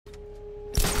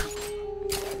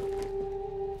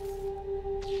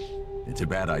It's a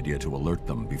bad idea to alert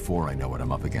them before I know what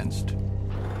I'm up against.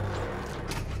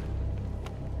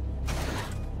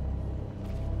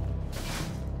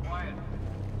 Quiet.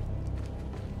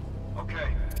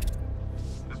 Okay.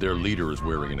 Their leader is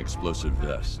wearing an explosive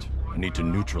vest. I need to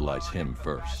neutralize him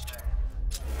first.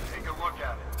 Take a look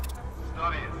at it.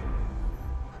 Study it.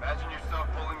 Imagine yourself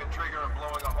pulling the trigger and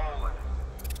blowing a hole in it.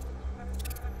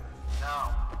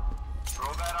 Now,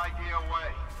 throw that idea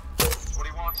away. That's what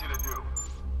he wants you to do.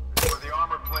 Where the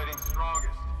armor plating's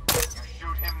strongest. You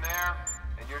shoot him there,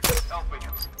 and you're just helping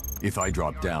him. If I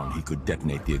drop down, he could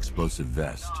detonate the explosive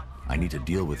vest. I need to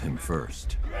deal with him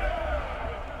first.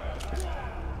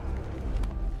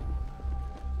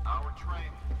 Our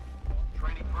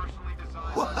training personally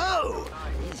designed... Whoa!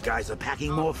 These guys are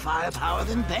packing more firepower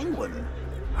than Penguin.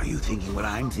 Are you thinking what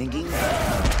I'm thinking?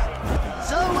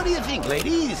 So what do you think,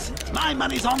 ladies? My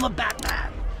money's on the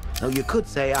Batman. Though you could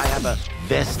say I have a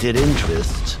vested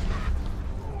interest.